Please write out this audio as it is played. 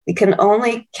We can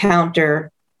only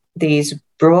counter these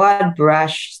broad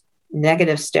brush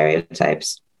negative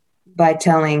stereotypes by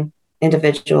telling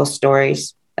individual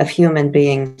stories of human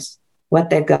beings,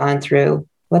 what they've gone through,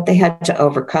 what they had to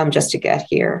overcome just to get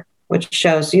here, which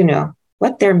shows,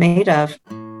 what they're made of.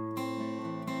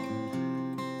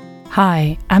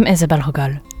 Hi, I'm Isabel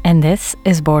Hogal, and this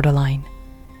is Borderline.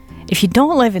 If you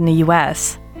don't live in the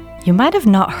US, you might have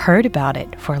not heard about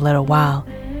it for a little while.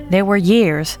 There were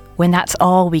years when that's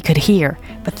all we could hear,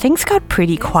 but things got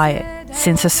pretty quiet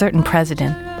since a certain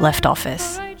president left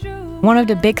office. One of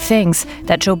the big things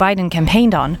that Joe Biden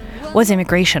campaigned on was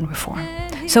immigration reform.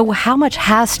 So how much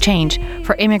has changed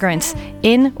for immigrants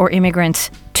in or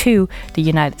immigrants to the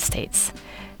United States?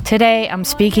 Today, I'm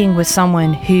speaking with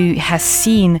someone who has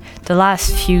seen the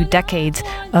last few decades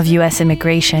of US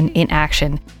immigration in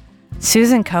action.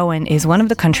 Susan Cohen is one of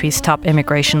the country's top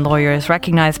immigration lawyers,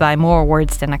 recognized by more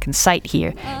awards than I can cite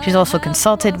here. She's also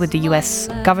consulted with the US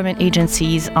government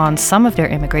agencies on some of their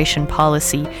immigration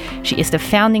policy. She is the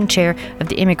founding chair of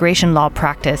the immigration law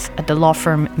practice at the law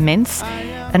firm Mintz,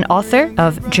 an author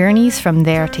of Journeys from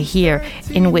There to Here,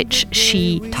 in which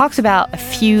she talks about a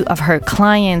few of her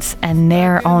clients and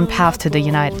their own path to the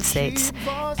United States.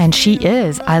 And she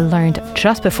is, I learned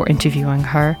just before interviewing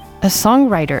her, a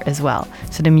songwriter as well.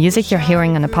 So the music you're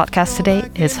hearing on the podcast today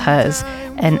is hers,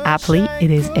 and aptly,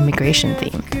 it is immigration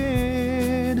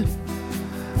themed.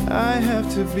 I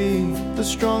have to be the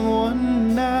strong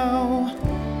one now.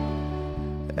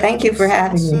 Thank you for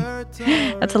having me.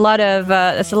 That's a lot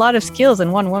of skills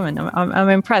in one woman. I'm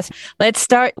impressed. Let's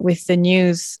start with the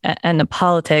news and the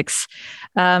politics.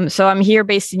 So I'm here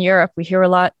based in Europe. We hear a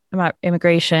lot about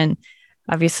immigration,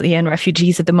 obviously, and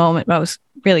refugees at the moment. I was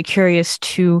really curious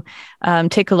to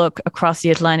take a look across the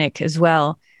Atlantic as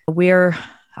well. We're,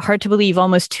 hard to believe,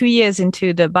 almost 2 years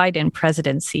into the Biden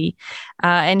presidency.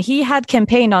 And he had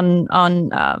campaigned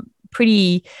on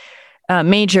pretty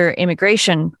major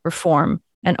immigration reform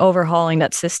and overhauling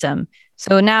that system.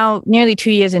 So now, nearly 2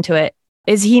 years into it,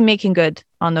 is he making good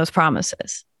on those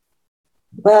promises?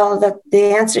 Well,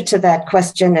 the answer to that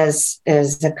question is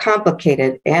a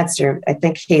complicated answer. I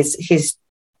think he's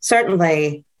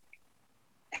certainly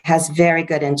has very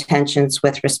good intentions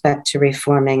with respect to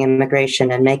reforming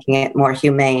immigration and making it more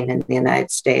humane in the United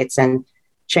States and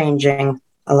changing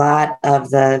a lot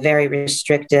of the very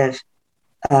restrictive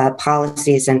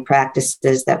policies and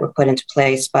practices that were put into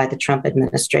place by the Trump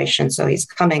administration. So he's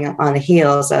coming on the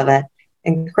heels of an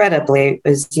incredibly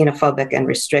xenophobic and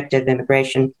restrictive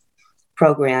immigration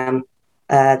program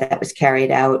that was carried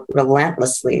out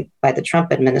relentlessly by the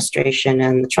Trump administration.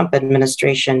 And the Trump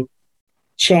administration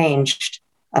changed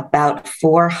about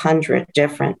 400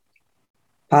 different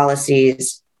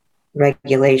policies,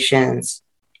 regulations,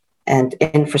 and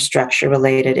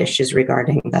infrastructure-related issues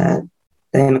regarding the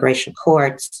immigration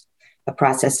courts, the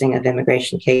processing of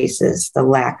immigration cases, the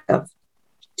lack of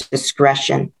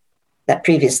discretion that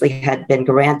previously had been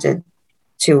granted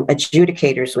to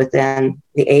adjudicators within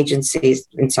the agencies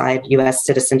inside U.S.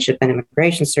 Citizenship and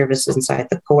Immigration Services, inside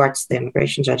the courts, the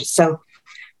immigration judges. So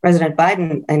President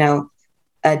Biden, I know,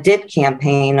 did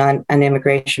campaign on an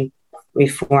immigration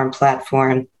reform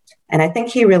platform, and I think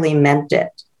he really meant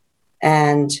it.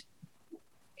 And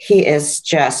he is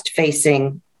just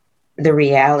facing the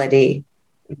reality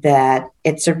that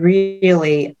it's a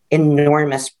really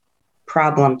enormous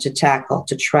problem to tackle,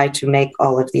 to try to make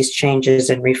all of these changes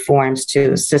and reforms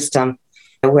to a system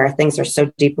where things are so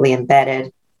deeply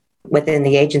embedded within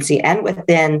the agency and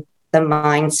within the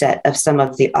mindset of some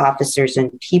of the officers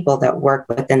and people that work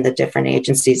within the different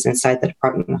agencies inside the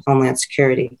Department of Homeland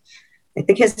Security. I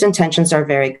think his intentions are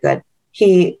very good.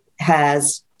 He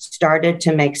has started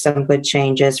to make some good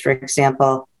changes. For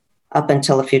example, up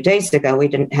until a few days ago, we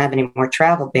didn't have any more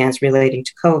travel bans relating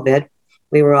to COVID.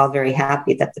 We were all very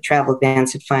happy that the travel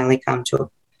bans had finally come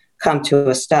to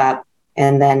a stop.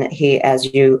 And then he,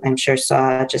 as you, I'm sure,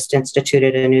 saw, just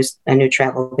instituted a new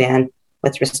travel ban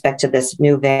with respect to this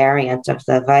new variant of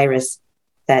the virus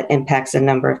that impacts a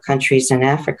number of countries in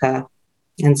Africa,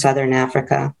 in Southern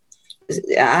Africa.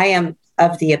 I am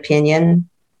of the opinion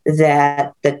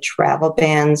that the travel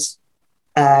bans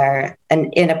are an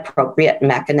inappropriate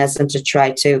mechanism to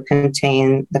try to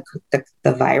contain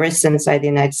the virus inside the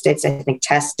United States. I think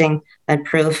testing and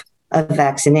proof of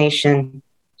vaccination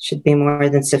should be more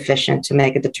than sufficient to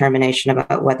make a determination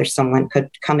about whether someone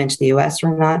could come into the U.S.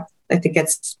 or not. I think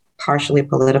it's partially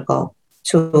political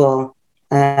tool,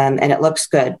 and it looks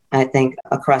good, I think,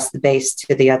 across the base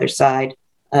to the other side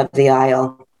of the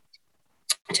aisle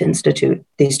to institute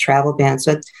these travel bans.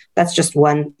 So that's just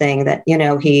one thing that,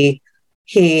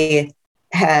 he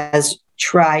has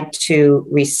tried to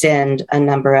rescind a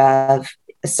number of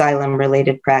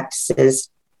asylum-related practices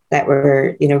that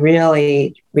were,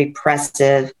 really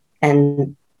repressive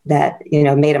and that,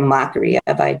 made a mockery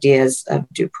of ideas of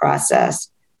due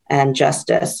process and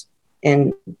justice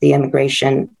in the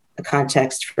immigration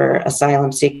context for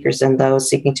asylum seekers and those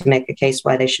seeking to make a case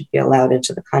why they should be allowed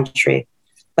into the country.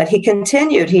 But he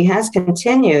has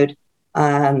continued,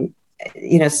 some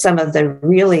of the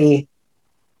really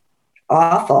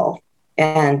awful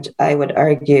and I would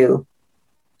argue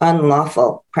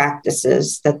unlawful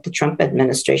practices that the Trump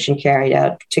administration carried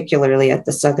out, particularly at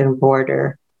the southern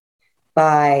border,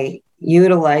 by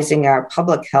utilizing our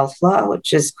public health law,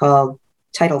 which is called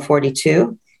Title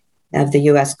 42 of the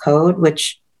U.S. Code,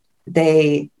 which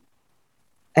they,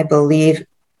 I believe,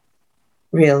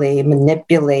 really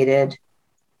manipulated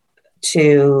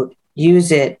to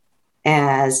use it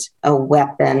as a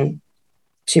weapon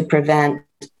to prevent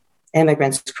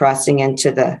immigrants crossing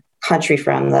into the country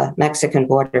from the Mexican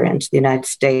border into the United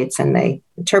States. And they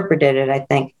interpreted it, I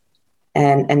think,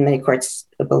 and many courts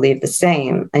believe the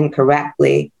same,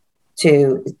 incorrectly,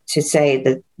 to say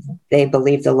that they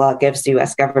believe the law gives the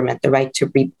U.S. government the right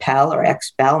to repel or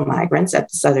expel migrants at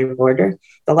the southern border.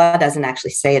 The law doesn't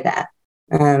actually say that.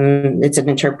 It's an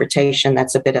interpretation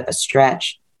that's a bit of a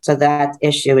stretch. So that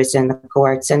issue is in the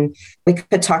courts. And we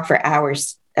could talk for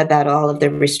hours about all of the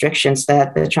restrictions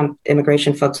that the Trump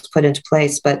immigration folks put into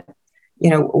place. But,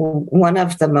 one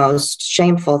of the most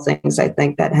shameful things I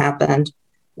think that happened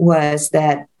was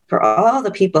that for all the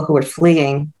people who were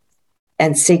fleeing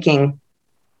and seeking,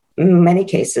 in many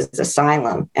cases,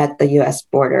 asylum at the U.S.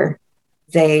 border,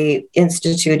 they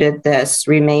instituted this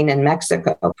Remain in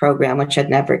Mexico program, which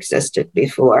had never existed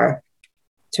before,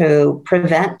 to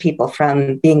prevent people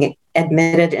from being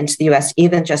admitted into the U.S.,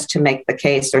 even just to make the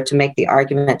case or to make the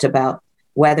argument about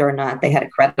whether or not they had a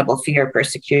credible fear of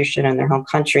persecution in their home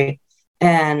country.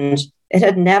 And it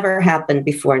had never happened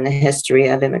before in the history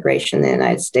of immigration in the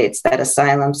United States that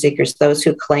asylum seekers, those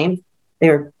who claimed they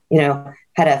were,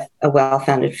 had a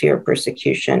well-founded fear of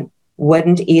persecution,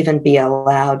 wouldn't even be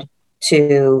allowed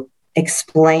to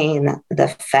explain the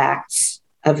facts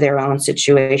of their own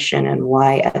situation and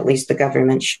why at least the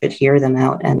government should hear them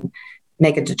out and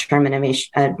make a determination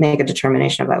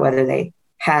about whether they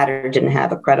had or didn't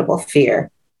have a credible fear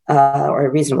or a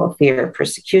reasonable fear of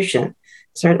persecution.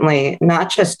 Certainly not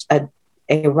just a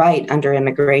right under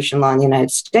immigration law in the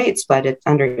United States, but it's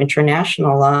under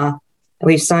international law.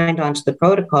 We've signed on to the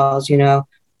protocols,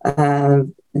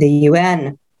 the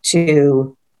UN,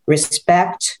 to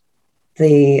respect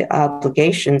the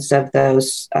obligations of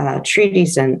those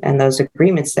treaties and those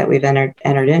agreements that we've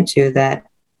entered into that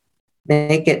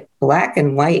make it black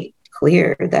and white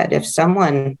clear that if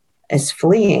someone is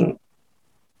fleeing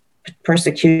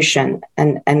persecution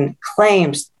and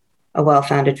claims a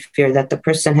well-founded fear, that the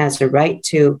person has a right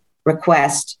to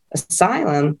request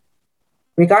asylum,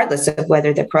 regardless of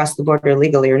whether they cross the border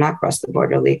legally or not cross the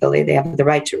border legally. They have the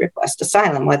right to request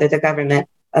asylum. Whether the government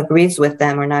agrees with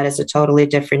them or not is a totally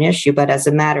different issue, but as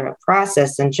a matter of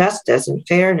process and justice and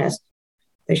fairness,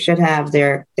 they should have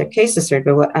their cases heard.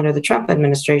 But under the Trump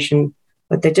administration,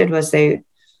 what they did was they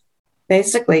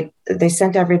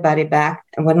sent everybody back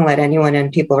and wouldn't let anyone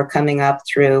in. People were coming up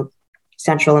through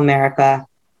Central America.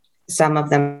 Some of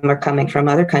them are coming from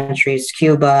other countries,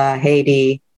 Cuba,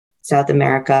 Haiti, South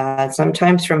America,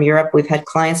 sometimes from Europe. We've had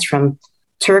clients from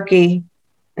Turkey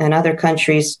and other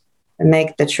countries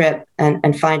make the trip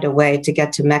and find a way to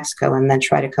get to Mexico and then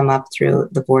try to come up through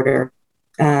the border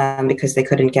because they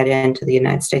couldn't get into the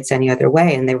United States any other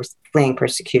way, and they were fleeing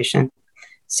persecution.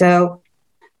 So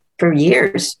for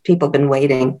years, people have been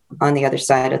waiting on the other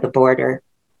side of the border.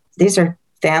 These are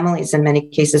families, in many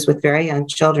cases, with very young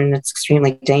children. It's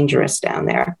extremely dangerous down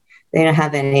there. They don't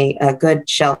have any good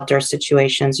shelter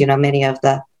situations. Many of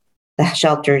the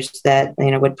shelters that,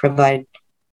 would provide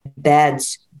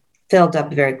beds filled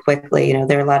up very quickly.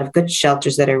 There are a lot of good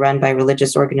shelters that are run by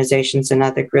religious organizations and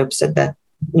other groups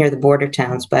near the border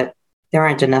towns, but there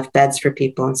aren't enough beds for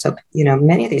people. And so,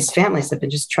 many of these families have been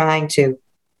just trying to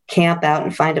camp out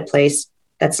and find a place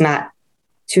that's not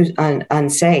too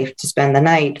unsafe to spend the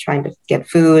night, trying to get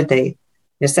food. They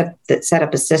set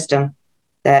up a system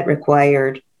that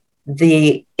required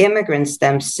the immigrants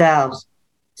themselves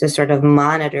to sort of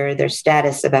monitor their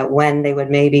status about when they would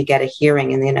maybe get a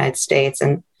hearing in the United States.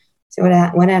 And so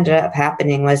what ended up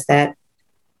happening was that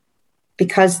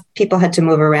because people had to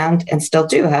move around and still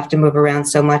do have to move around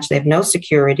so much, they have no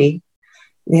security,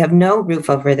 they have no roof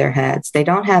over their heads, they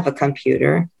don't have a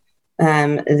computer,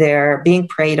 they're being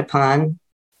preyed upon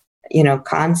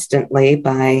constantly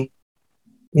by,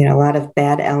 a lot of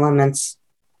bad elements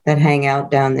that hang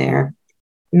out down there.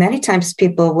 many times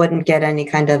people wouldn't get any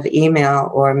kind of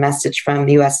email or message from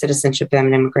U.S. Citizenship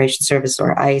and Immigration Service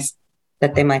or ICE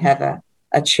that they might have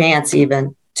a chance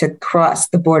even to cross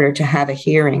the border to have a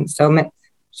hearing. So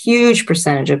huge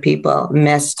percentage of people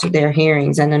missed their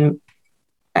hearings. And then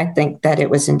I think that it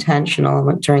was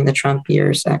intentional during the Trump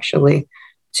years, actually,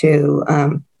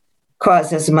 to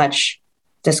cause as much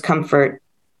discomfort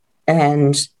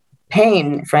and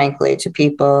pain, frankly, to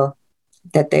people,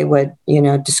 that they would,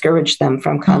 discourage them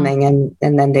from coming, and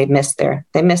then they missed their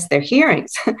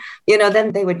hearings.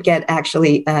 Then they would get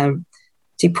actually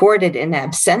deported in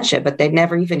absentia, but they'd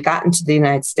never even gotten to the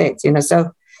United States.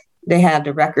 So they had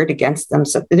a record against them.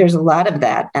 So there's a lot of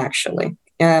that, actually.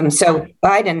 So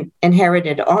Biden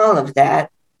inherited all of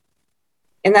that.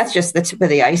 And that's just the tip of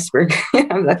the iceberg.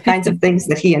 The kinds of things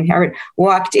that he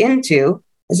walked into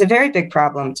is a very big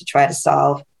problem to try to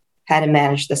solve, how to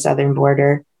manage the southern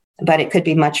border. But it could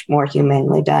be much more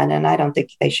humanely done. And I don't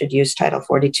think they should use Title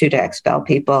 42 to expel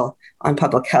people on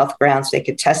public health grounds. They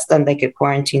could test them, they could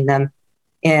quarantine them,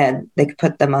 and they could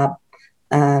put them up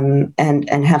and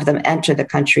have them enter the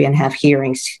country and have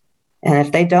hearings. And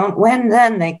if they don't win,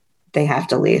 then they have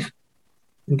to leave.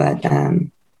 But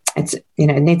it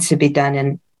needs to be done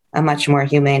in a much more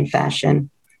humane fashion.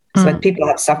 So what people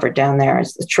have suffered down there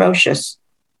is atrocious.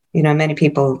 Many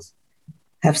people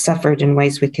have suffered in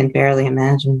ways we can barely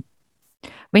imagine.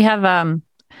 We have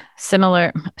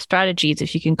similar strategies,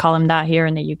 if you can call them that, here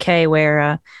in the UK,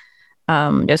 where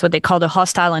there's what they call the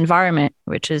hostile environment,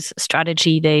 which is a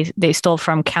strategy they stole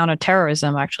from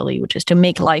counterterrorism, actually, which is to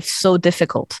make life so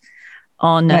difficult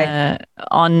on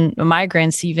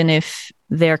migrants, even if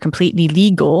they're completely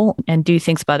legal and do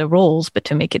things by the rules, but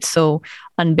to make it so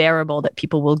unbearable that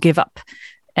people will give up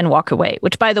and walk away,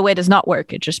 which, by the way, does not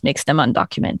work. It just makes them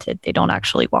undocumented. They don't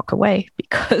actually walk away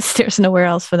because there's nowhere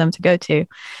else for them to go to.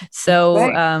 So,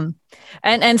 right.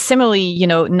 And similarly,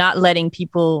 not letting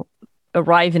people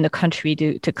arrive in the country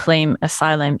to claim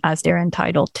asylum as they're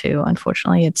entitled to.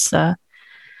 Unfortunately, it's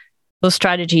those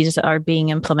strategies are being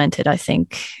implemented, I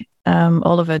think,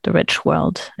 all over the rich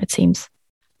world, it seems.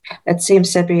 It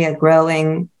seems to be a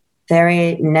growing,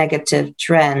 very negative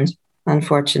trend,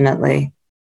 unfortunately.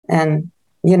 And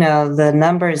the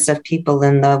numbers of people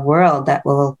in the world that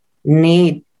will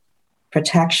need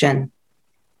protection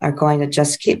are going to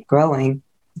just keep growing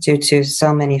due to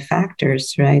so many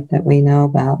factors, right, that we know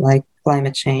about, like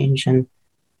climate change and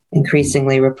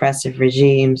increasingly repressive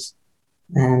regimes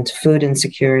and food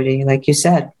insecurity, like you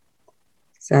said.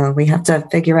 So we have to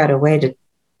figure out a way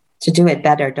to do it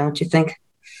better, don't you think?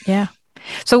 Yeah.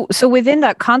 So within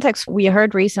that context, we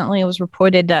heard recently, it was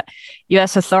reported that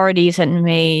U.S. authorities had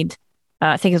made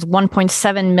I think it's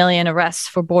 1.7 million arrests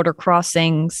for border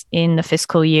crossings in the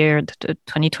fiscal year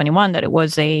 2021, that it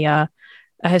was a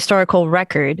historical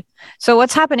record. So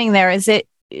what's happening there? Is it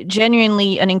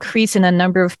genuinely an increase in the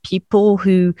number of people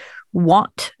who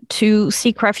want to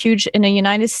seek refuge in the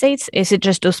United States? Is it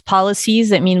just those policies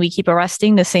that mean we keep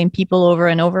arresting the same people over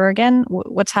and over again?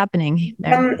 What's happening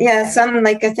there?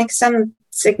 I think some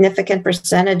significant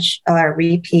percentage are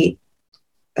repeat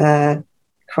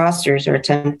crossers or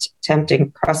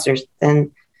attempting crossers.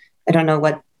 And I don't know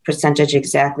what percentage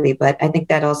exactly, but I think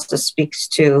that also speaks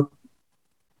to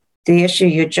the issue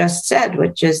you just said,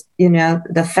 which is,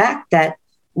 the fact that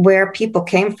where people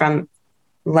came from,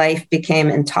 life became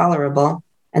intolerable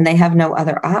and they have no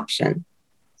other option.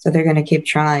 So they're going to keep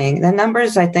trying. The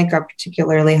numbers, I think, are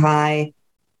particularly high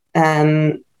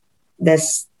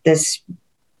this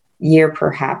year,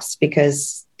 perhaps,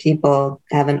 because people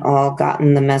haven't all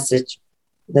gotten the message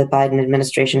the Biden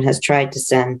administration has tried to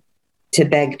send, to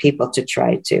beg people to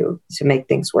try to make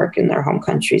things work in their home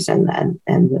countries, and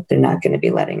that they're not going to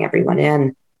be letting everyone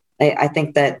in. I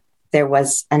think that there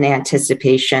was an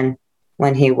anticipation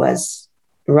when he was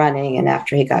running and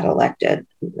after he got elected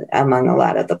among a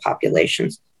lot of the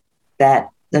populations that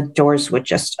the doors would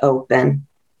just open,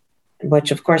 which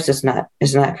of course is not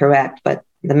correct, but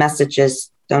the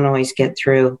messages don't always get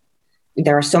through.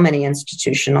 There are so many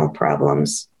institutional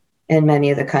problems in many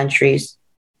of the countries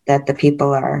that the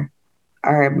people are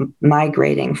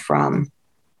migrating from,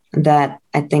 that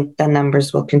I think the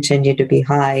numbers will continue to be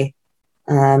high.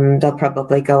 They'll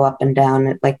probably go up and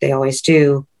down like they always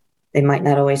do. They might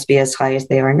not always be as high as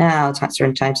they are now. At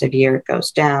certain times of year, it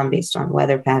goes down based on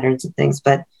weather patterns and things,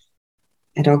 but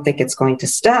I don't think it's going to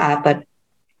stop.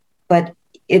 But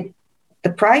the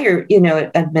prior,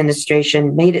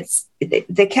 administration made it.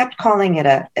 They kept calling it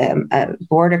a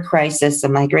border crisis, a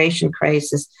migration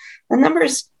crisis. The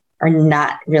numbers are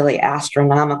not really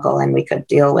astronomical, and we could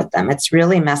deal with them. It's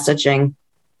really messaging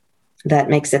that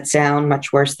makes it sound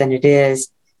much worse than it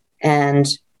is. And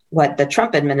what the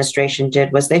Trump administration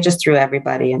did was they just threw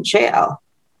everybody in jail.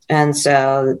 And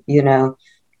so,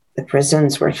 the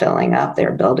prisons were filling up. They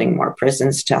were building more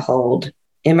prisons to hold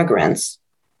immigrants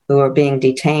who were being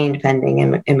detained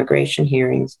pending immigration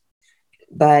hearings.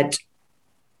 But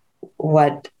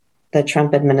what the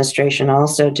Trump administration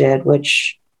also did,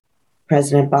 which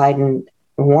President Biden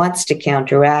wants to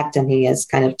counteract, and he has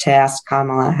kind of tasked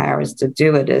Kamala Harris to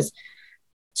do it, is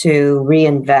to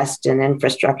reinvest in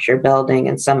infrastructure building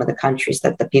in some of the countries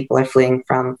that the people are fleeing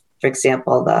from. For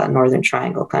example, the Northern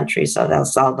Triangle countries, so El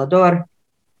Salvador,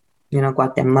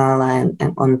 Guatemala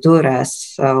and Honduras,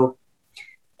 so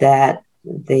that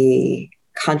the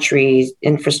country's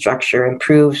infrastructure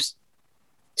improves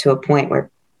to a point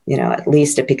where, at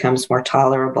least it becomes more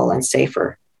tolerable and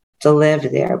safer to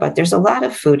live there. But there's a lot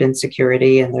of food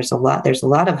insecurity, and there's a lot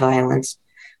of violence.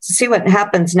 So see what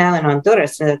happens now in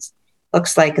Honduras. It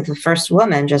looks like the first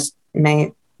woman just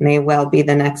may well be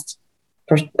the next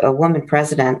woman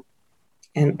president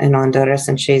in Honduras,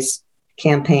 and she's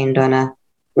campaigned on a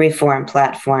reform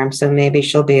platform. So maybe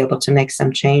she'll be able to make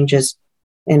some changes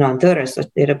in Honduras.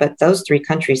 But those three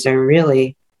countries are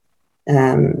really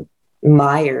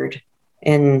mired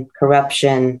in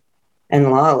corruption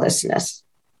and lawlessness.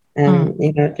 And,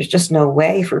 there's just no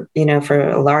way for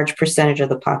a large percentage of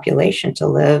the population to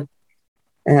live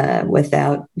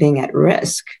without being at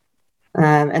risk.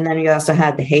 And then you also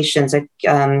had the Haitians.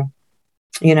 A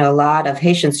lot of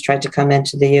Haitians tried to come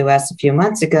into the U.S. a few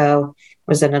months ago. It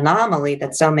was an anomaly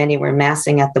that so many were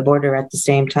massing at the border at the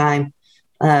same time.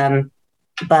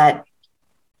 But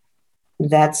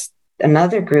that's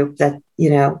another group that,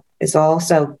 is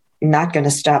also not going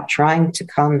to stop trying to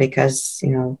come because,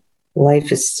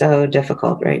 life is so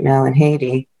difficult right now in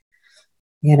Haiti,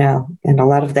 and a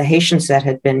lot of the Haitians that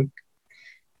had been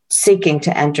seeking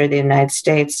to enter the United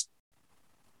States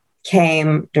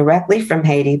came directly from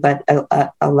Haiti, but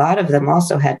a lot of them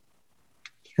also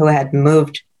who had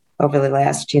moved over the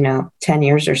last, 10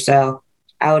 years or so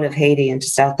out of Haiti into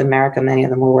South America. Many of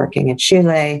them were working in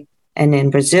Chile and in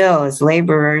Brazil as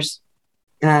laborers.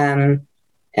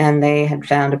 And they had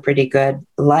found a pretty good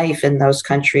life in those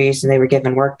countries, and they were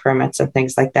given work permits and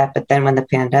things like that. But then when the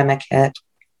pandemic hit,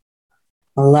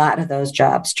 a lot of those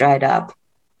jobs dried up.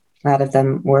 A lot of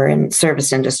them were in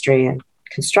service industry and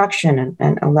construction,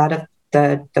 and a lot of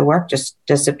the work just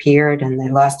disappeared, and they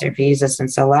lost their visas. And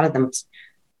so a lot of them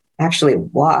actually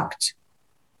walked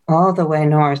all the way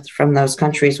north from those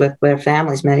countries with their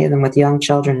families, many of them with young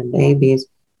children and babies.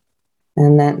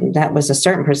 And that was a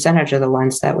certain percentage of the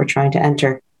ones that were trying to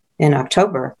enter in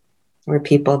October were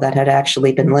people that had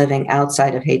actually been living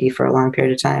outside of Haiti for a long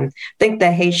period of time. I think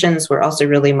the Haitians were also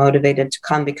really motivated to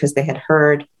come because they had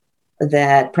heard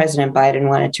that President Biden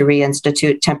wanted to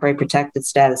reinstitute temporary protected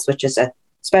status, which is a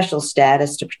special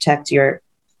status to protect your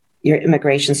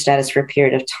immigration status for a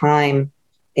period of time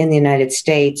in the United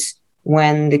States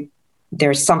when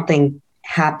there's something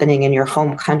happening in your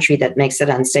home country that makes it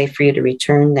unsafe for you to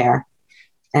return there.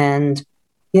 And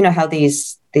you know how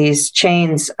these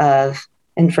chains of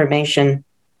information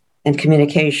and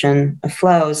communication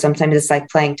flow. Sometimes it's like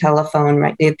playing telephone,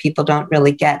 right? People don't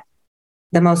really get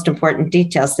the most important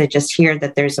details. They just hear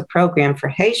that there's a program for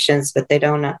Haitians, but they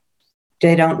don't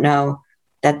know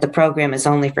that the program is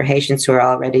only for Haitians who are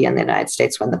already in the United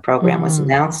States when the program was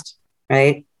announced,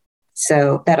 right?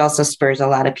 So that also spurs a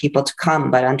lot of people to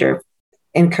come, but under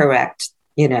incorrect,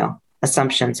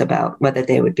 assumptions about whether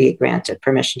they would be granted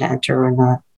permission to enter or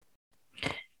not.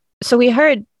 So we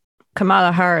heard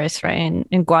Kamala Harris, right,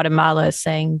 in Guatemala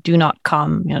saying, do not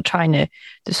come, trying to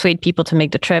dissuade people to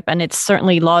make the trip. And it's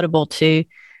certainly laudable to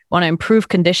want to improve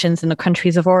conditions in the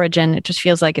countries of origin. It just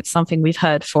feels like it's something we've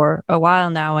heard for a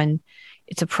while now. And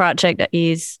it's a project that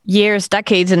is years,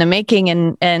 decades in the making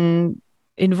and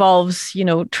involves,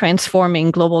 transforming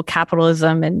global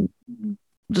capitalism and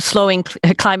slowing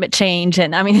climate change.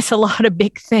 And I mean, it's a lot of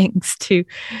big things to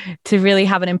really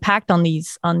have an impact on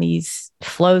these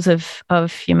flows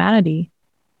of humanity.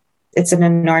 It's an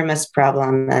enormous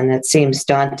problem, and it seems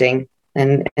daunting,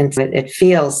 and it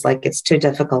feels like it's too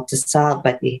difficult to solve,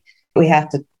 but we have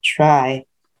to try.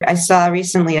 I saw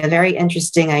recently a very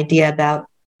interesting idea about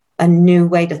a new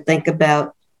way to think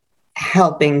about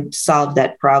helping solve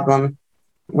that problem,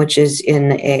 which is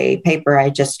in a paper I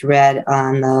just read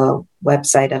on the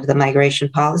website of the Migration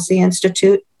Policy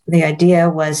Institute. The idea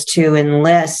was to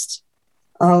enlist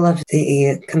all of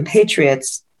the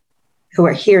compatriots who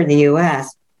are here in the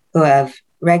U.S., who have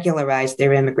regularized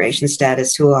their immigration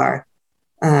status, who are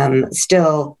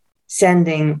still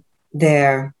sending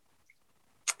their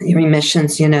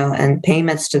remissions, and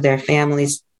payments to their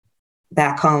families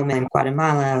back home in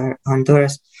Guatemala or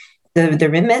Honduras, the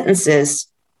remittances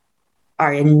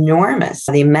are enormous.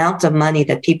 The amount of money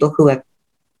that people who have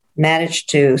managed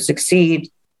to succeed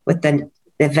with the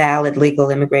valid legal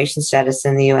immigration status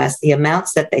in the U.S., the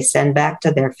amounts that they send back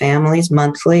to their families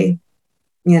monthly,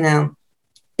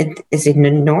 it is an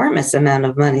enormous amount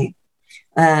of money.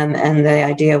 And the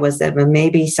idea was that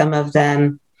maybe some of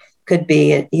them could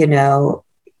be,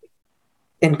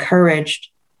 encouraged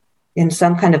in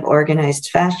some kind of organized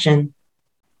fashion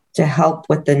to help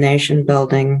with the nation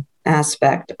building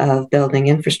aspect of building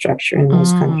infrastructure in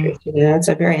those countries. It's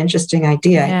a very interesting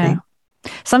idea, I think.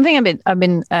 Something I've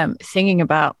been thinking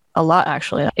about a lot,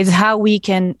 actually, is how we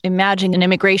can imagine an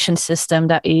immigration system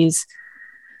that is,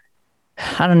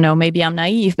 I don't know, maybe I'm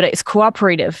naive, but it's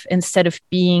cooperative instead of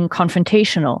being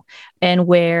confrontational, and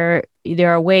where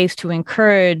there are ways to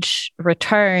encourage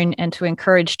return and to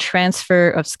encourage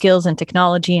transfer of skills and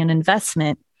technology and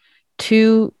investment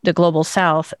to the global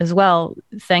South as well,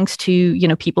 thanks to,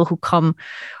 people who come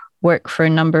work for a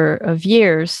number of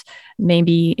years,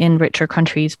 maybe in richer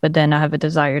countries, but then I have a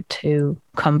desire to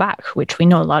come back, which we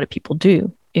know a lot of people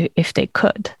do if they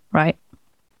could, right?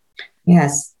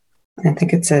 Yes, I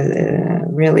think it's a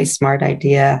really smart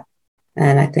idea.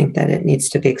 And I think that it needs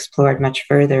to be explored much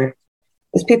further.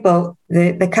 Because people,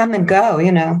 they come and go,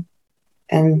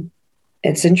 and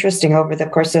it's interesting. Over the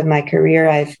course of my career,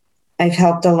 I've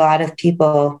helped a lot of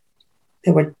people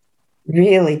that were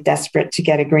really desperate to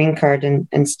get a green card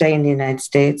and stay in the United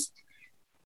States.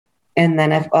 And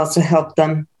then I've also helped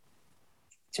them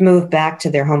to move back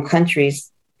to their home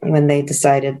countries when they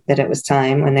decided that it was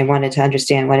time, when they wanted to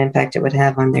understand what impact it would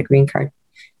have on their green card.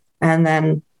 And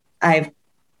then I've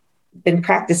been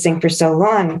practicing for so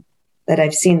long that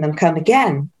I've seen them come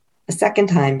again, a second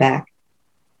time back,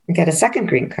 and get a second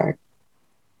green card.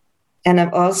 And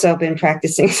I've also been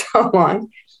practicing so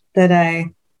long that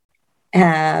I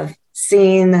have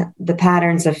seen the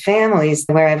patterns of families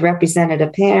where I've represented a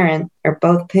parent or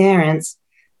both parents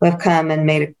who have come and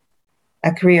made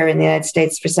a career in the United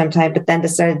States for some time, but then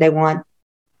decided they want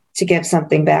to give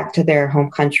something back to their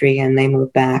home country, and they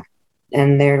move back.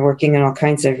 And they're working in all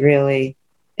kinds of really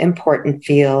important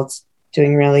fields,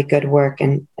 doing really good work,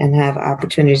 and have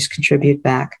opportunities to contribute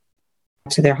back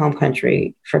to their home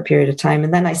country for a period of time.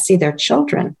 And then I see their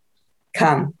children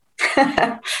come.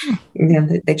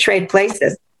 They trade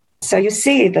places. So you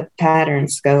see the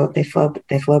patterns go, they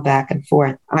flow back and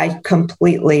forth. I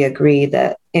completely agree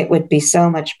that it would be so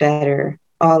much better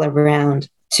all around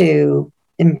to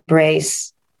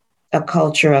embrace a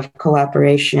culture of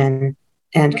cooperation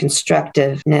and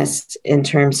constructiveness in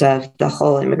terms of the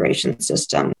whole immigration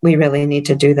system. We really need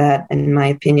to do that, in my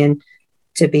opinion,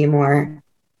 to be more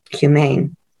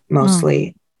humane,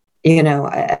 mostly,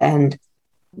 and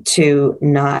to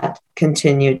not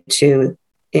continue to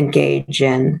engage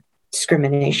in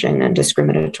discrimination and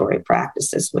discriminatory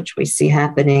practices, which we see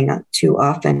happening too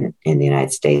often in the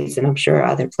United States, and I'm sure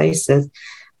other places,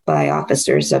 by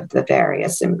officers of the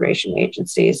various immigration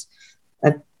agencies.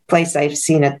 A place I've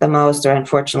seen it the most, or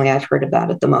unfortunately I've heard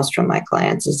about it the most from my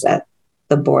clients, is at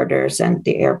the borders and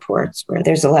the airports, where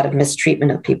there's a lot of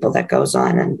mistreatment of people that goes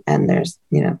on, and there's,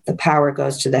 the power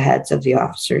goes to the heads of the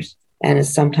officers and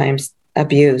is sometimes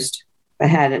abused. I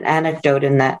had an anecdote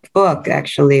in that book,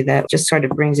 actually, that just sort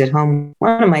of brings it home.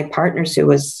 One of my partners, who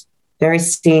was very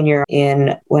senior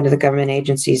in one of the government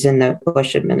agencies in the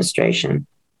Bush administration,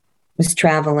 was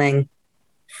traveling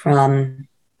from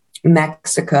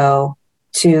Mexico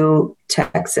to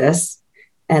Texas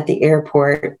at the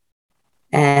airport.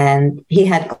 And he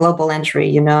had global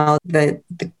entry,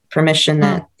 the permission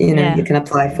that, you can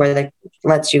apply for that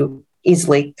lets you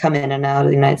easily come in and out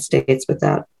of the United States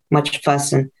without much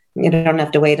fuss, and you don't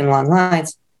have to wait in long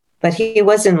lines. But he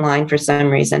was in line for some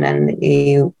reason, and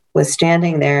he was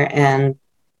standing there, and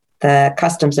the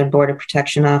Customs and Border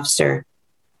Protection officer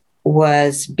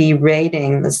was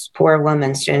berating this poor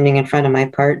woman standing in front of my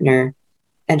partner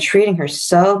and treating her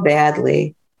so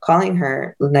badly, calling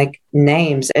her like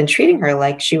names and treating her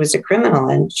like she was a criminal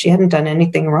and she hadn't done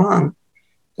anything wrong.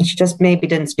 And she just maybe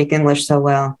didn't speak English so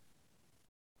well.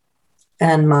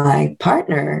 And my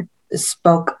partner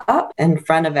spoke up in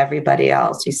front of everybody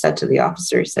else. He said to the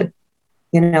officer, he said,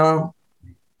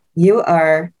 you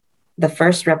are the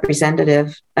first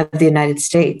representative of the United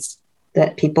States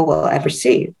that people will ever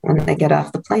see when they get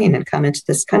off the plane and come into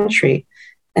this country.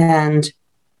 And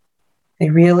I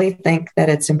really think that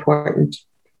it's important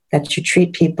that you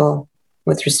treat people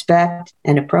with respect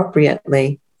and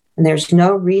appropriately. And there's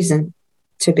no reason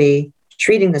to be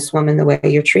treating this woman the way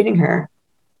you're treating her.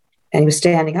 And he was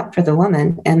standing up for the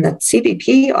woman. And the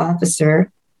CBP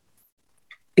officer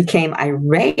became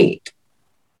irate.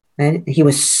 Right? He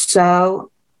was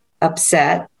so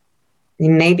upset, he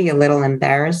may be a little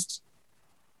embarrassed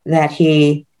that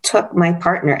he took my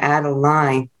partner out of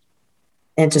line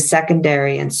into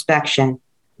secondary inspection.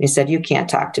 He said, "You can't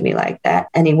talk to me like that."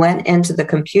 And he went into the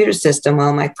computer system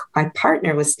while my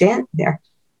partner was standing there,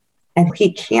 and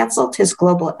he canceled his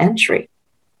global entry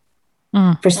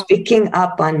for speaking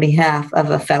up on behalf of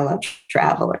a fellow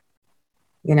traveler,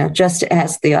 just to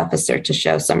ask the officer to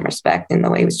show some respect in the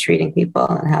way he was treating people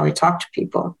and how he talked to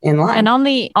people in line. And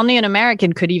only an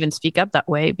American could even speak up that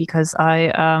way, because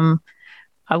I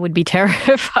would be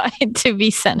terrified to be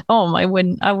sent home. I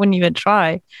wouldn't even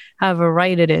try, however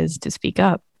right it is to speak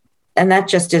up. And that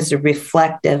just is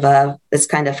reflective of this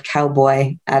kind of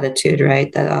cowboy attitude,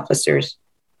 right, that officers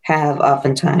have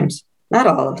oftentimes. Not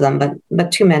all of them,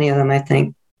 but too many of them, I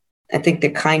think. I think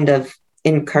they're kind of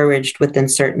encouraged within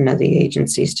certain of the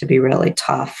agencies to be really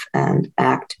tough and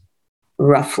act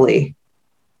roughly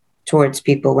towards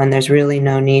people when there's really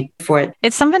no need for it.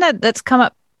 It's something that's come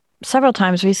up several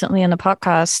times recently in the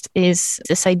podcast, is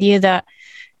this idea that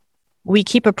we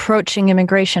keep approaching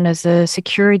immigration as a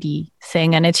security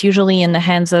thing, and it's usually in the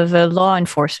hands of a law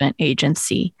enforcement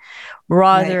agency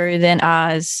rather than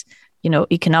as,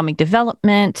 economic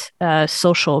development,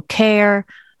 social care,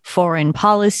 foreign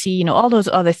policy, all those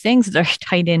other things that are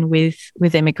tied in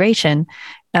with immigration.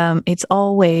 It's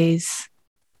always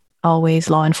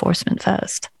law enforcement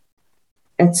first.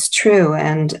 It's true.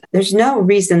 And there's no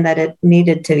reason that it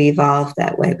needed to evolve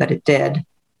that way, but it did.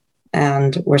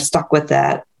 And we're stuck with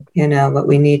that, but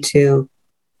we need to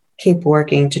keep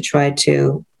working to try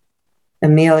to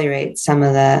ameliorate some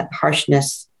of the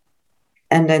harshness.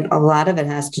 And then a lot of it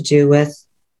has to do with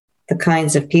the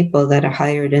kinds of people that are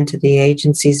hired into the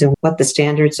agencies and what the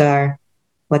standards are,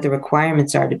 what the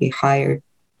requirements are to be hired,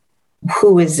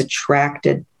 who is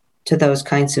attracted to those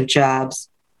kinds of jobs,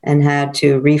 and how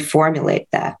to reformulate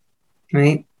that,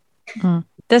 right?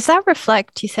 Does that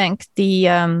reflect, you think,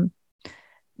 the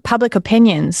public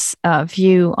opinion's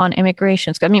view on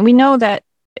immigration? I mean, we know that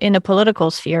in the political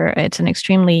sphere, it's an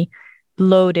extremely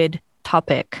loaded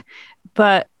topic,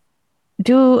 but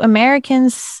do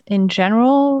Americans in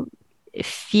general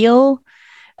feel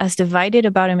as divided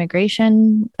about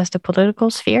immigration as the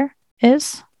political sphere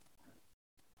is?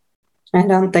 I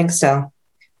don't think so.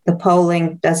 The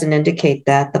polling doesn't indicate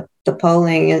that. The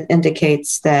polling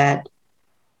indicates that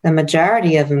the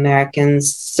majority of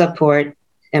Americans support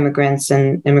immigrants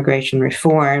and immigration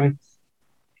reform.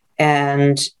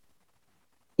 And,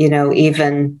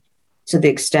 even to the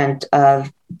extent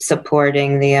of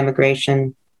supporting the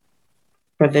immigration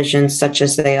provisions such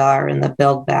as they are in the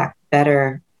Build Back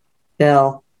Better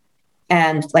bill.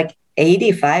 And like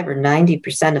 85 or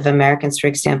 90% of Americans, for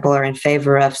example, are in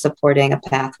favor of supporting a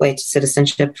pathway to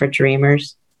citizenship for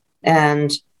dreamers.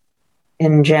 And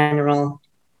in general,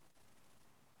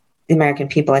 the American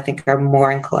people, I think, are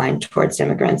more inclined towards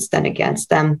immigrants than against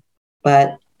them.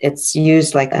 But it's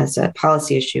used as a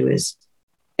policy issue,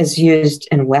 is used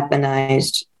and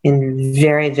weaponized in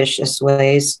very vicious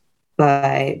ways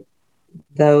by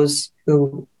those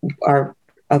who are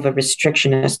of a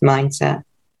restrictionist mindset.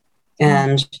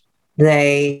 And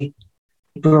they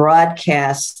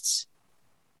broadcast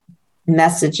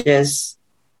messages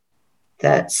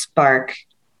that spark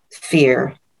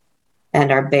fear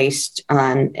and are based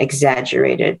on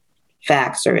exaggerated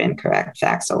facts or incorrect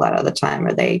facts a lot of the time,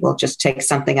 or they will just take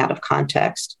something out of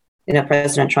context.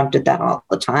 President Trump did that all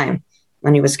the time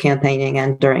when he was campaigning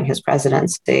and during his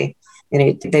presidency.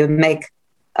 They would make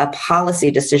a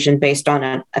policy decision based on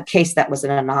a case that was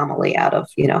an anomaly out of,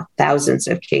 thousands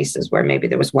of cases where maybe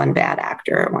there was one bad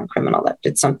actor or one criminal that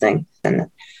did something, and,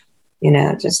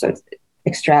 just sort of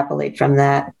extrapolate from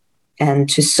that and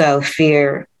to sow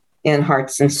fear in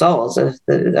hearts and souls of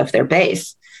their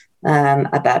base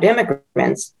about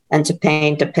immigrants, and to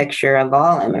paint a picture of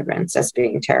all immigrants as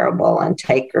being terrible and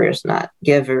takers, not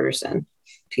givers, and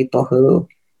people who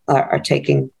are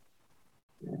taking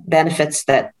benefits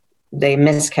that they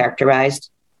mischaracterized,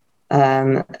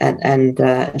 and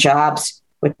jobs,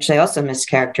 which they also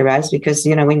mischaracterized, because,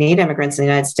 we need immigrants in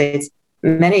the United States,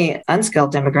 many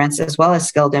unskilled immigrants as well as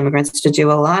skilled immigrants, to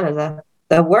do a lot of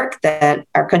the work that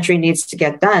our country needs to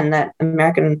get done that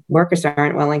American workers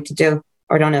aren't willing to do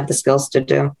or don't have the skills to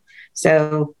do.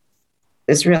 So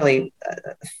this really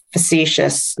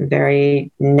facetious,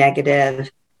 very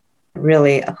negative,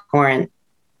 really abhorrent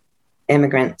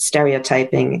immigrant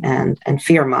stereotyping and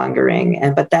fear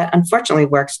mongering, but that unfortunately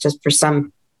works just for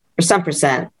some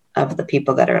percent of the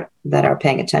people that are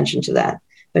paying attention to that.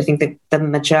 But I think that the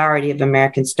majority of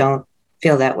Americans don't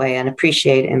feel that way and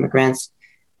appreciate immigrants.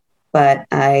 But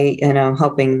I'm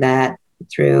hoping that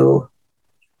through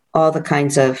all the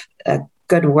kinds of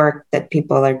good work that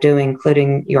people are doing,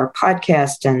 including your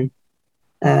podcast and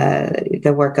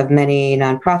the work of many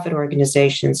nonprofit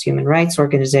organizations, human rights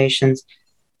organizations,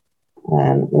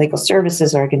 legal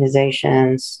services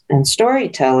organizations, and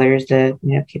storytellers. That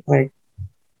people are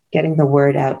getting the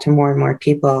word out to more and more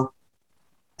people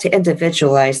to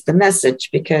individualize the message,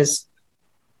 because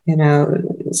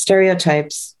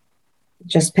stereotypes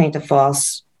just paint a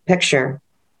false picture,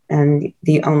 and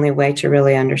the only way to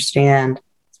really understand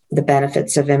the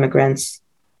benefits of immigrants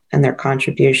and their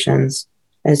contributions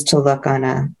is to look on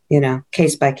a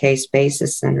case by case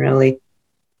basis and really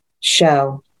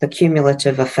show the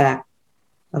cumulative effect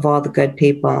of all the good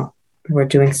people who are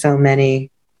doing so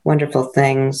many wonderful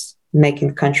things, making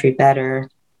the country better,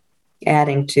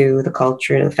 adding to the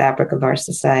culture, the fabric of our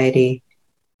society,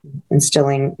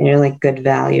 instilling really good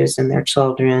values in their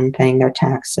children, paying their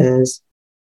taxes,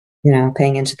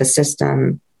 paying into the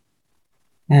system.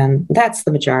 And that's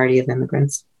the majority of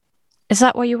immigrants. Is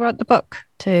that why you wrote the book?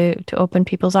 To open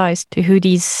people's eyes to who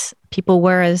these people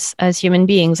were as human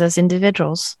beings, as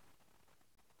individuals?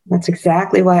 That's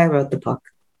exactly why I wrote the book.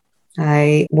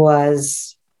 I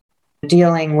was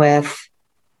dealing with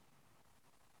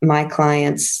my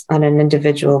clients on an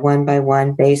individual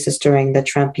one-by-one basis during the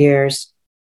Trump years.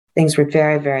 Things were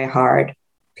very, very hard.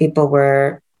 People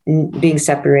were being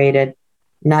separated,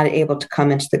 not able to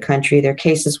come into the country. Their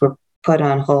cases were put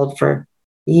on hold for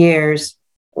years,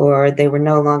 or they were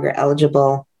no longer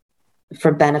eligible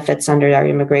for benefits under our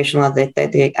immigration law that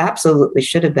they absolutely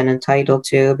should have been entitled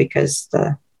to, because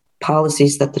the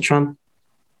policies that the Trump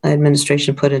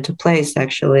administration put into place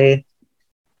actually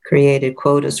created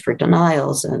quotas for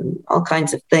denials and all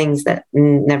kinds of things that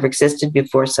never existed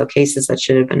before. So cases that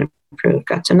should have been approved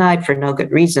got denied for no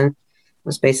good reason. It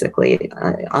was basically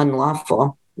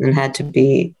unlawful and had to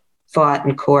be fought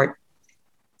in court,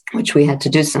 which we had to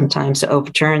do sometimes to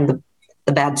overturn the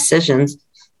bad decisions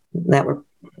that were,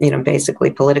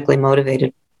 basically politically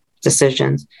motivated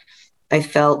decisions. I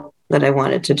felt that I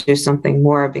wanted to do something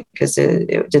more, because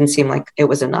it didn't seem like it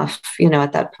was enough,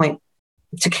 at that point,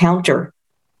 to counter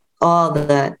all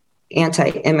the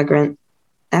anti-immigrant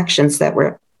actions that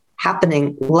were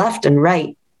happening left and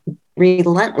right,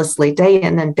 relentlessly, day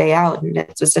in and day out. And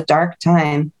it was a dark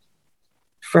time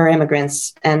for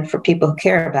immigrants and for people who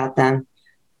care about them.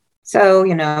 So,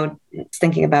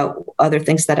 thinking about other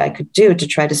things that I could do to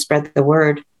try to spread the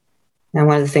word. And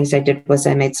one of the things I did was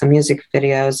I made some music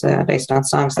videos based on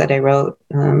songs that I wrote.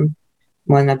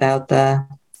 One about the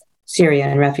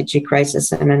Syrian refugee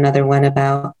crisis, and another one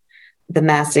about the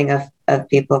massing of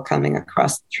people coming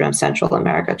across from Central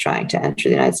America trying to enter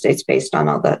the United States based on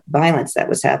all the violence that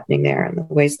was happening there and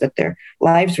the ways that their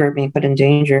lives were being put in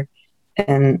danger,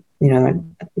 and,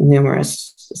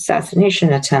 numerous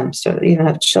assassination attempts, or even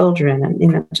of children,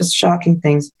 and, just shocking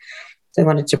things. So I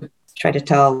wanted to try to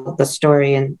tell the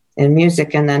story in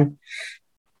music. And then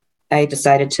I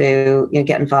decided to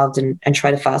get involved and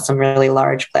try to file some really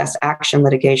large class action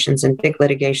litigations and big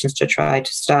litigations to try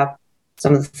to stop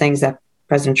some of the things that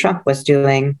President Trump was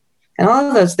doing. And all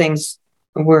of those things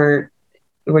were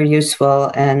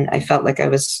useful, and I felt like I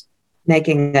was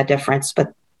making a difference,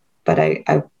 but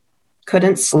I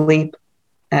couldn't sleep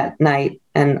at night,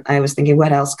 and I was thinking,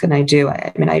 what else can I do?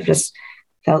 I just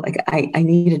felt like I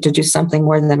needed to do something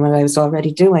more than what I was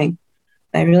already doing.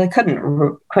 I really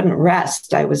couldn't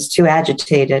rest. I was too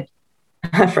agitated,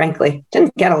 frankly.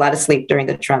 Didn't get a lot of sleep during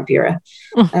the Trump era.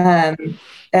 And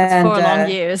 4 long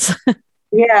years.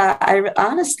 Yeah,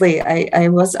 I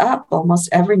was up almost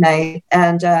every night,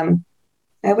 and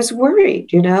I was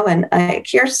worried, and I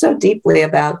care so deeply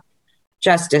about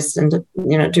justice and,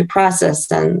 due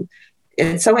process. And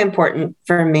it's so important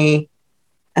for me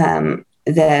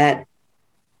that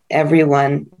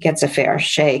everyone gets a fair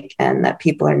shake, and that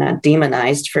people are not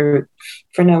demonized for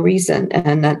no reason,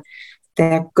 and that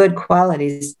their good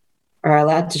qualities are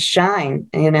allowed to shine,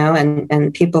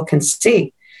 and people can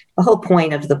see. The whole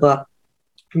point of the book,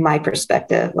 from my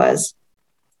perspective, was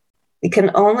we can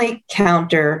only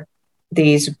counter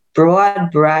these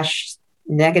broad brush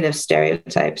negative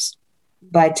stereotypes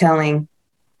by telling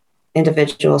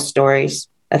individual stories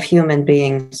of human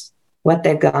beings, what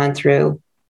they've gone through,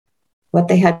 what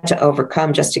they had to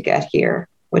overcome just to get here,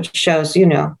 which shows,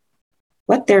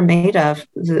 what they're made of.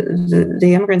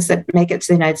 The immigrants that make it to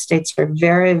the United States are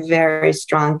very, very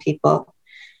strong people.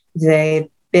 They've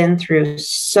been through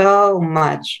so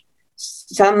much.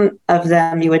 Some of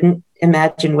them you wouldn't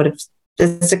imagine would have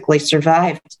physically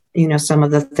survived, some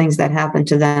of the things that happened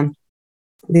to them,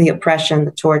 the oppression,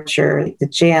 the torture, the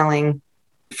jailing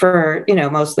for,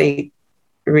 mostly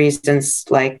reasons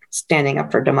like standing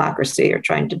up for democracy or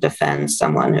trying to defend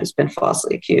someone who's been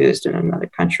falsely accused in another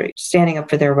country, standing up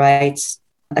for their rights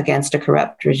against a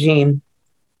corrupt regime.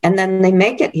 And then they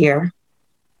make it here.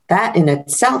 That in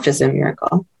itself is a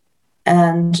miracle.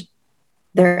 And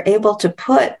they're able to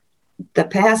put the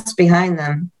past behind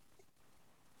them,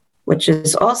 which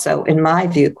is also, in my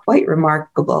view, quite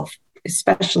remarkable,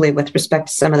 especially with respect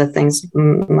to some of the things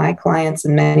my clients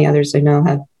and many others I know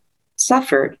have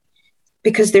suffered,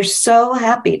 because they're so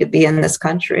happy to be in this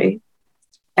country.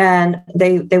 And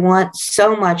they want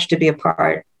so much to be a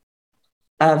part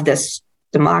of this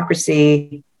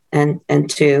democracy and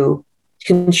to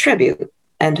contribute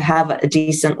and have a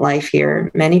decent life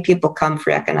here. Many people come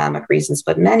for economic reasons,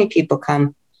 but many people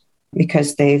come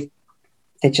because they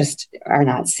just are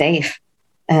not safe.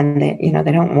 And they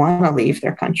don't want to leave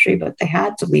their country, but they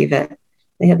had to leave it.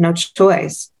 They had no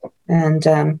choice. And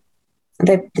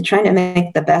they're trying to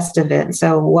make the best of it. And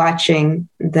so watching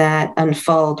that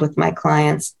unfold with my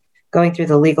clients, going through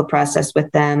the legal process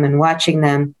with them and watching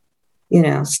them,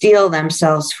 steel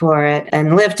themselves for it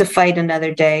and live to fight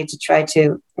another day to try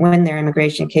to win their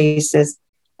immigration cases,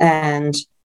 and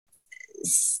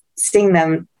seeing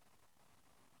them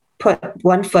put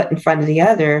one foot in front of the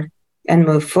other and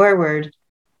move forward,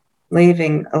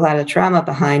 leaving a lot of trauma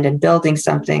behind and building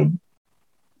something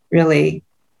really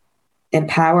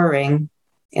empowering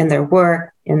in their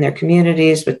work, in their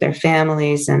communities, with their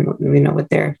families, and with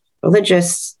their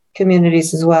religious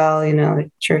communities as well,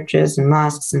 churches and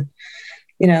mosques, and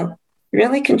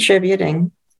really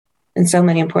contributing in so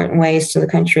many important ways to the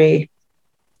country.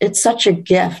 It's such a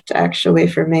gift, actually,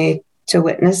 for me to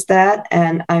witness that.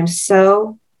 And I'm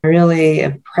so really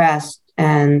impressed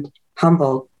and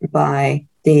humbled by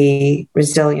the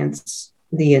resilience,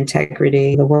 the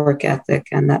integrity, the work ethic,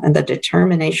 and the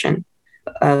determination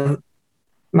of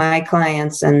my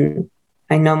clients. And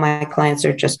I know my clients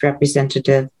are just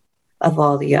representative of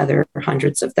all the other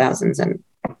hundreds of thousands and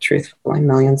truthfully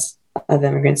millions of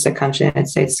immigrants that come to the United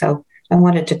States. So I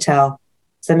wanted to tell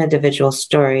some individual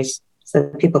stories so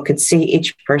that people could see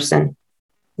each person,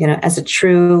 as a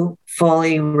true,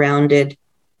 fully rounded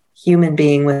human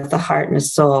being with a heart and a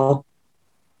soul,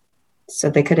 so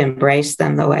they could embrace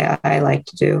them the way I like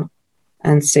to do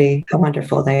and see how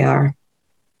wonderful they are.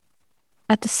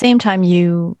 At the same time,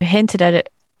 you hinted at it,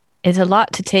 it's a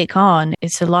lot to take on.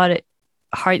 It's a lot of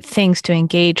hard things to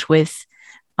engage with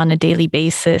on a daily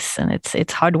basis, and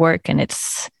it's hard work, and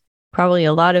it's probably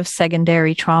a lot of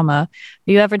secondary trauma.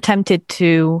 Are you ever tempted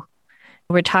to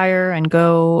retire and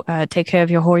go take care of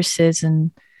your horses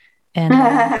and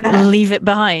leave it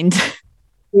behind?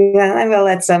 Yeah, I will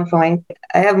at some point.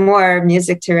 I have more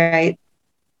music to write,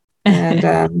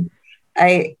 and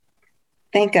I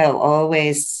think I'll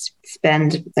always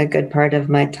spend a good part of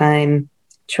my time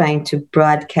trying to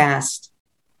broadcast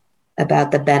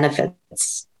about the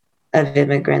benefits of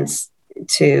immigrants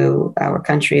to our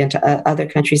country and to other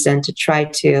countries, and to try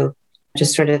to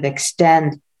just sort of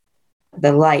extend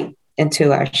the light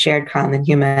into our shared common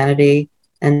humanity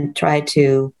and try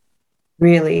to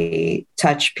really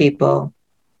touch people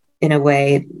in a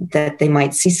way that they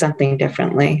might see something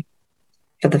differently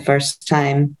for the first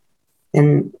time.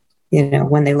 And,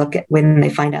 when they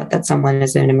find out that someone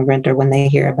is an immigrant, or when they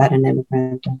hear about an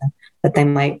immigrant, that they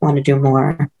might want to do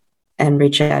more and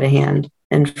reach out a hand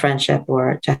in friendship,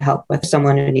 or to help with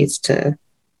someone who needs to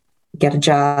get a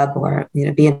job, or,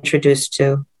 be introduced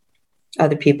to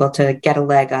other people to get a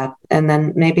leg up, and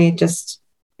then maybe just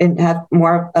have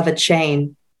more of a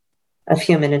chain of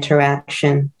human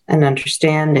interaction and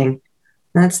understanding.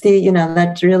 That's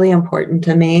that's really important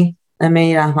to me. I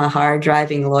mean, I'm a hard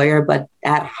driving lawyer, but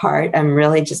at heart, I'm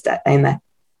really just, I'm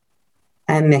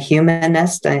a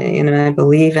humanist. I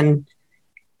believe in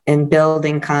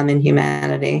building common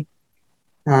humanity,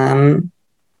 and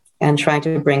trying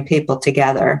to bring people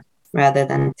together rather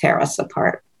than tear us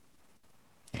apart.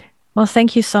 Well,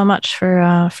 thank you so much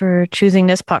for choosing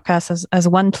this podcast as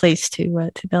one place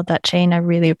to build that chain. I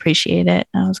really appreciate it.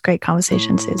 It was a great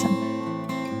conversation, Susan.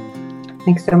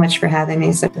 Thanks so much for having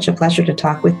me. Such a pleasure to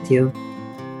talk with you.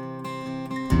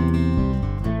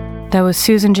 That was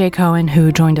Susan J. Cohen,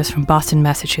 who joined us from Boston,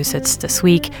 Massachusetts this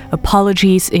week.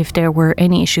 Apologies if there were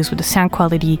any issues with the sound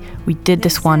quality. We did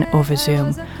this one over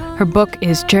Zoom. Her book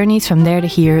is Journeys from There to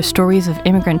Here, Stories of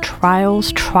Immigrant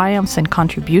Trials, Triumphs, and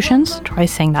Contributions. Try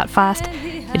saying that fast.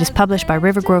 It is published by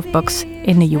River Grove Books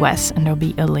in the US, and there'll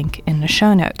be a link in the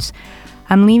show notes.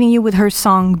 I'm leaving you with her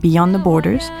song Beyond the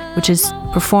Borders, which is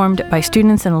performed by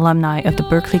students and alumni of the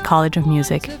Berklee College of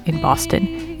Music in Boston,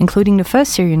 including the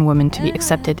first Syrian woman to be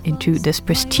accepted into this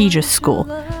prestigious school.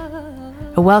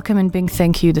 A welcome and big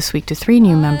thank you this week to 3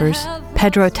 new members: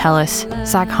 Pedro Tellis,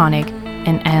 Zach Honig,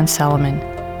 and Anne Solomon.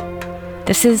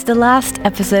 This is the last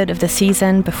episode of the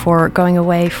season before going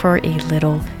away for a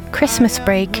little Christmas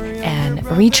break and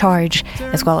recharge,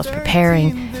 as well as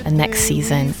preparing a next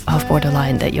season of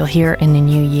Borderline that you'll hear in the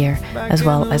new year, as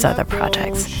well as other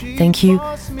projects. Thank you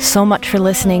so much for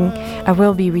listening. I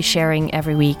will be resharing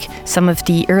every week some of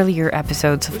the earlier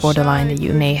episodes of Borderline that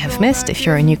you may have missed if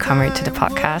you're a newcomer to the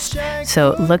podcast.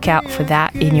 So look out for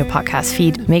that in your podcast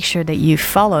feed. Make sure that you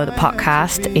follow the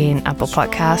podcast in Apple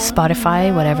Podcasts,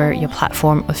 Spotify, whatever your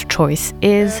platform of choice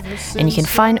is. And you can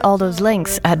find all those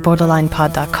links at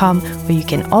borderlinepod.com, where you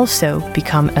can also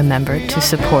become a member to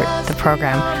support the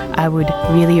program. I would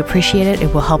really appreciate it.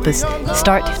 It will help us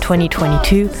start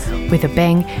 2022 with a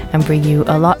bang and bring you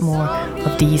a lot more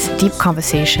of these deep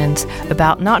conversations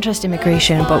about not just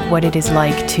immigration, but what it is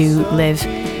like to live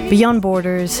beyond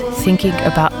borders, thinking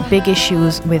about big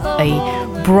issues with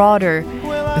a broader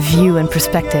view and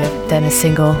perspective than a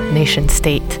single nation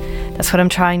state. That's what I'm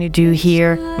trying to do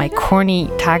here. My corny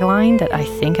tagline that I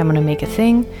think I'm going to make a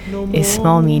thing is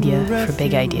small media for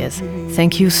big ideas.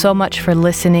 Thank you so much for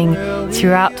listening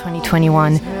throughout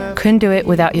 2021. Couldn't do it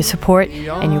without your support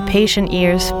and your patient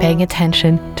ears paying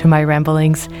attention to my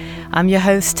ramblings. I'm your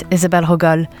host, Isabelle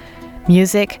Hogol.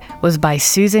 Music was by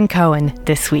Susan Cohen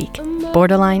this week.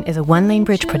 Borderline is a One Lane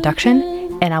Bridge production,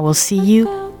 and I will see you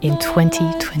in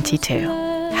 2022.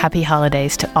 Happy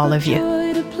holidays to all of you.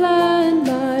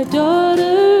 My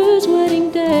daughter's wedding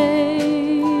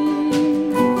day.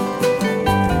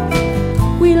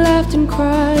 We laughed and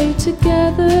cried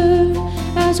together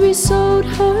as we sewed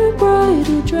her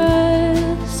bridal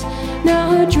dress.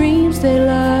 Now her dreams, they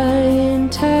lie in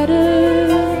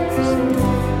tatters,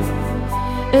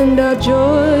 and our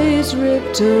joys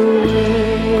ripped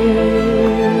away.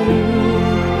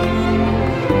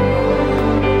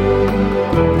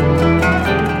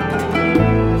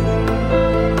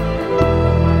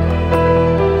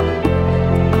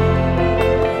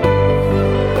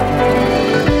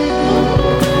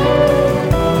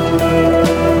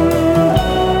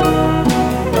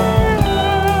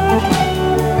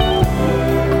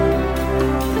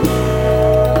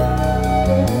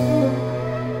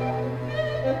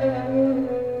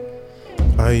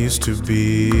 I used to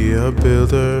be a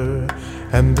builder,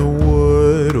 and the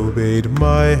wood obeyed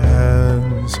my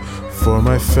hands. For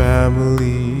my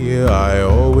family, I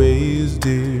always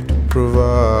did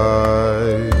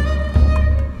provide.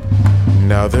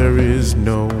 Now there is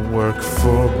no work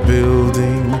for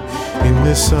building in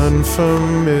this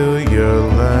unfamiliar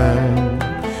land.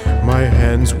 My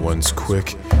hands, once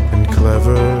quick and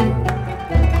clever,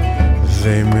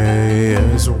 they may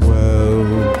as well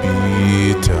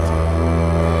be tied.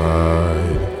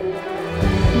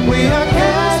 We are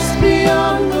cast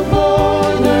beyond the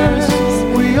borders,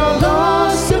 we are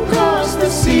lost across the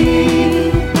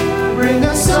sea. Bring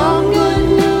us some good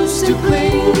news to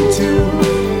cling to,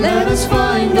 let us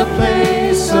find a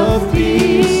place of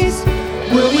peace.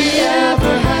 Will we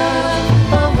ever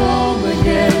have a home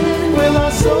again? Will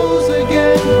our souls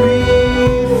again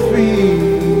breathe free?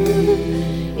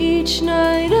 Each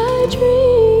night I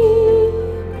dream,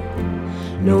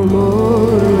 no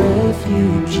more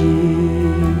refugee.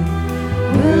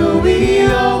 Will we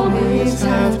always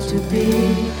have to be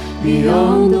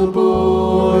beyond the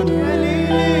border?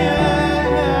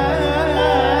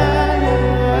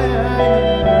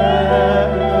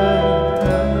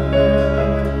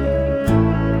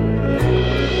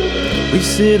 We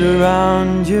sit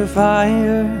around your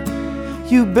fire,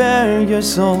 you bare your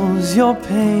souls, your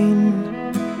pain.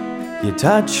 You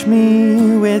touch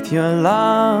me with your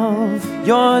love,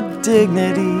 your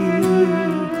dignity.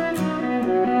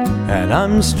 And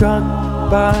I'm struck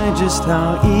by just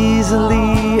how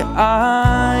easily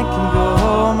I can go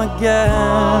home again.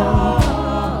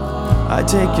 I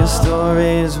take your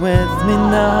stories with me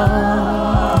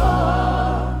now,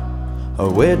 a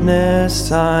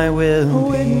witness I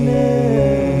will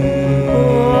be.